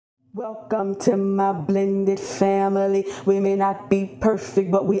Welcome to my blended family. We may not be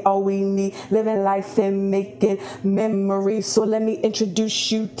perfect, but we all we need. Living life and making memories. So let me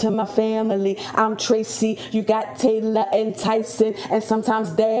introduce you to my family. I'm Tracy. You got Taylah and Tyson. And sometimes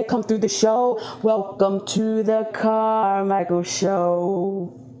Dad come through the show. Welcome to the Carmichael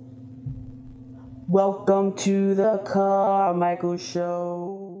Show. Welcome to the Carmichael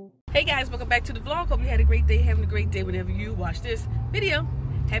Show. Hey guys, welcome back to the vlog. Hope you had a great day, having a great day whenever you watch this video.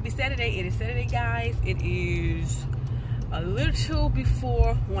 Happy Saturday. It is Saturday, guys. It is a little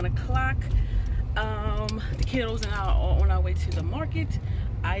before 1 o'clock. The kiddos and I are on our way to the market.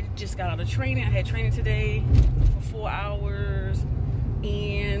 I just got out of training. I had training today for 4 hours.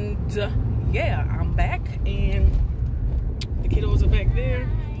 And yeah, I'm back. And the kiddos are back there.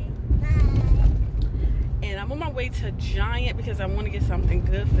 And I'm on my way to Giant because I want to get something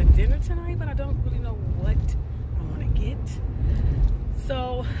good for dinner tonight, but I don't really know what I want to get.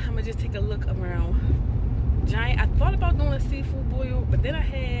 So I'm gonna just take a look around Giant. I thought about doing a seafood boil, but then I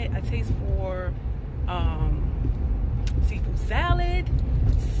had a taste for seafood salad.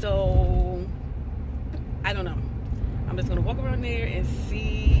 So I don't know. I'm just gonna walk around there and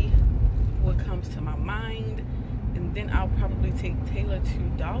see what comes to my mind. And then I'll probably take Taylah to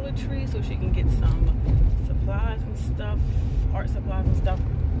Dollar Tree so she can get some supplies and stuff, art supplies and stuff.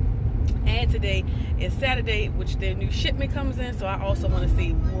 And today is Saturday, which their new shipment comes in, so I also want to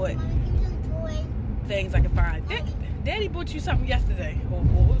see what things I can find. Daddy bought you something yesterday, or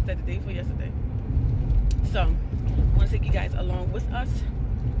what was that, the day before yesterday? So I want to take you guys along with us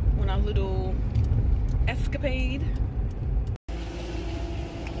on our little escapade.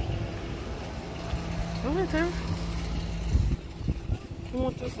 Go ahead, Tara. Who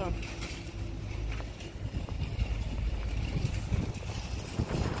wants this one?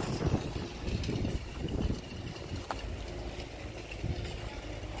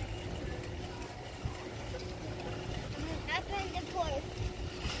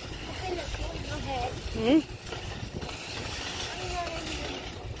 Mm-hmm.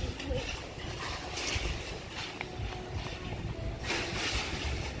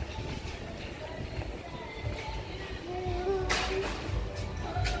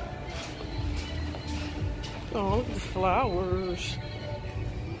 Oh, look at the flowers.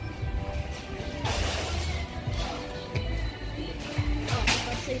 Oh,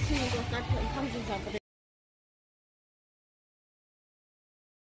 let's say soon we'll start putting pumpkins up.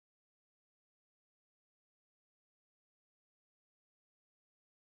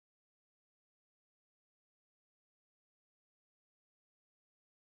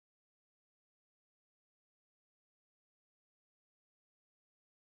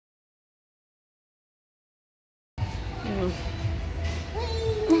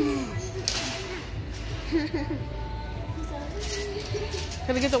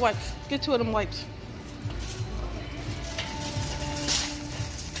 Can I get the wipes? Get 2 of them wipes.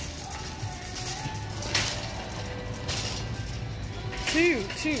 Two.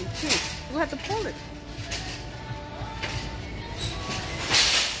 We'll have to pull it.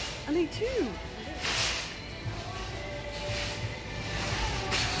 I need 2.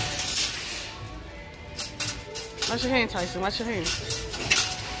 Wash your hand, Tyson. Wash your hand.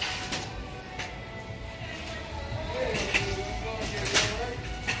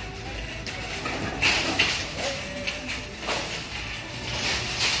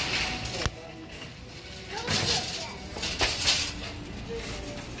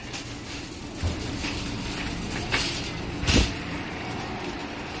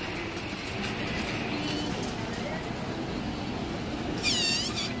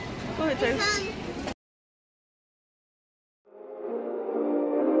 Go ahead, Tyson.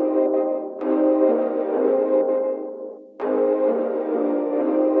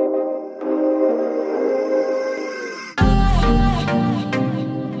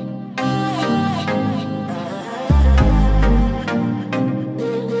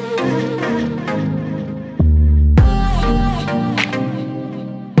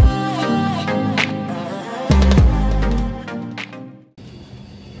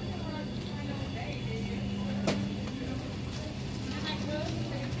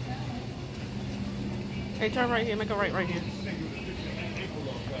 Hey, turn right here. Make a right here.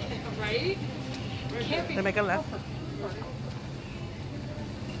 Right? Then make a left.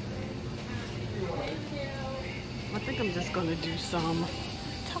 I think I'm just gonna do some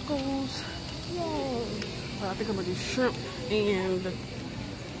tacos. Yay! I think I'm gonna do shrimp and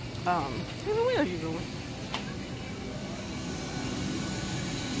where are you going?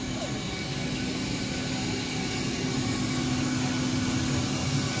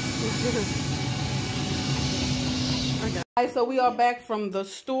 I God. Alright, so we are back from the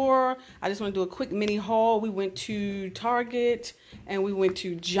store. I just want to do a quick mini haul. We went to Target and we went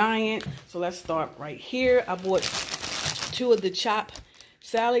to Giant. So let's start right here. I bought 2 of the chopped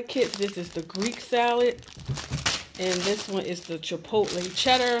salad kits. This is the Greek salad. And this one is the Chipotle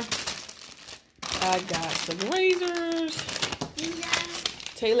cheddar. I got some razors.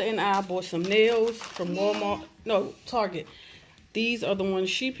 Taylah and I bought some nails from Walmart. No, Target. These are the ones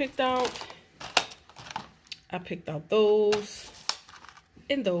she picked out. I picked out those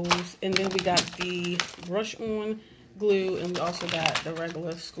and those. And then we got the brush on glue. And we also got the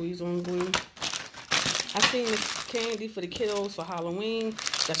regular squeeze on glue. I seen this candy for the kiddos for Halloween.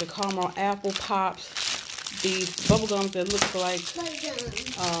 Got the caramel apple pops. These bubble gums that look like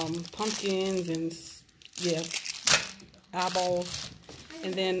pumpkins and, yeah, eyeballs.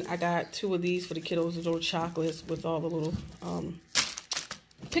 And then I got 2 of these for the kiddos, the little chocolates with all the little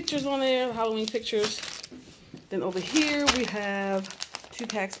pictures on there, Halloween pictures. Then over here we have 2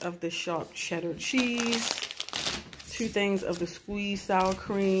 packs of the sharp cheddar cheese, 2 things of the squeezed sour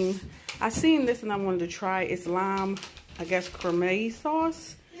cream. I seen this and I wanted to try. It's lime, I guess, CARMICHAELS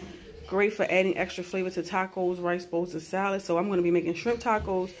sauce. Great for adding extra flavor to tacos, rice bowls, and salad. So I'm going to be making shrimp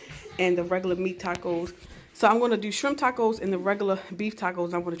tacos and the regular meat tacos. So I'm going to do shrimp tacos and the regular beef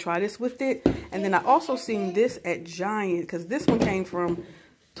tacos. I'm going to try this with it. And then I also seen this at Giant because this one came from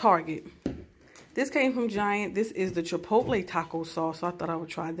Target. This came from Giant. This is the Chipotle taco sauce. So I thought I would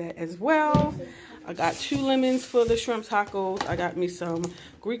try that as well. I got 2 lemons for the shrimp tacos. I got me some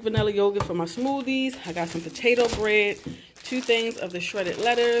Greek vanilla yogurt for my smoothies. I got some potato bread. 2 things of the shredded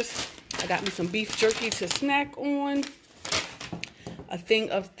lettuce. I got me some beef jerky to snack on. A thing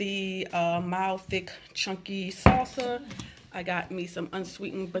of the mild, thick, chunky salsa. I got me some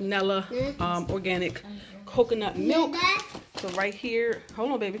unsweetened vanilla organic coconut milk. So right here,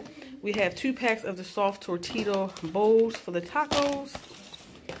 hold on, baby. We have 2 packs of the soft tortilla bowls for the tacos.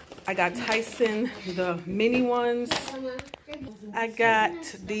 I got Tyson, the mini ones. I got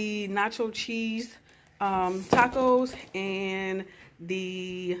the nacho cheese tacos and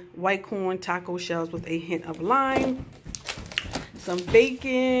the white corn taco shells with a hint of lime. Some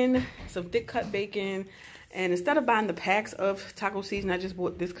bacon, some thick cut bacon. And instead of buying the packs of taco seasoning, I just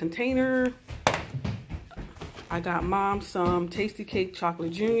bought this container. I got Mom some Tasty Cake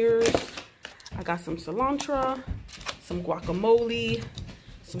Chocolate Juniors. I got some cilantro, some guacamole,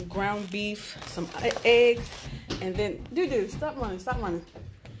 some ground beef, some eggs, and then, stop running, stop running.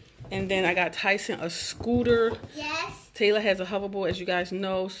 And then I got Tyson a scooter. Yes. Taylah has a hoverboard, as you guys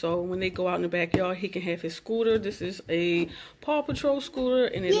know, so when they go out in the backyard, he can have his scooter. This is a Paw Patrol scooter,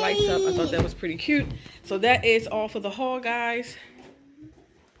 and it lights up. I thought that was pretty cute. So that is all for the haul, guys.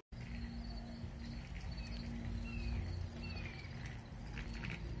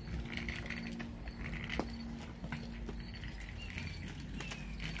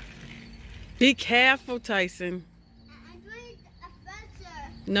 Be careful, Tyson. I'm doing it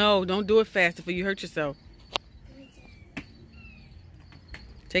faster. No, don't do it fast before you hurt yourself.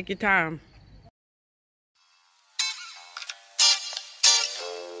 Take your time.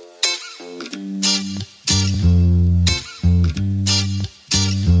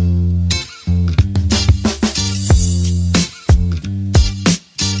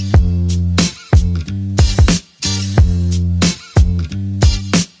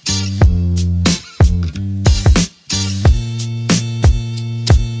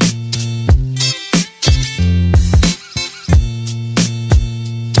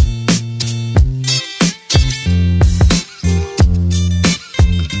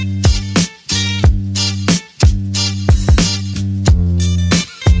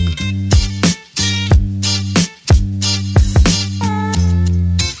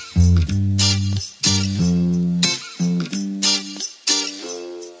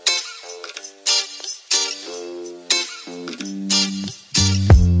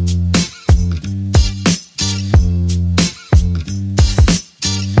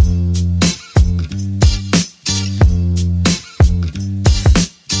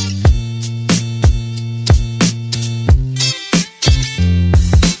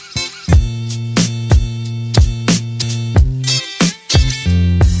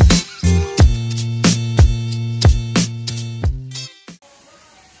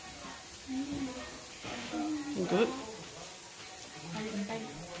 Good.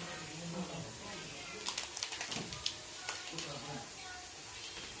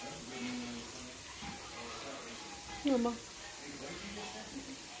 Mama.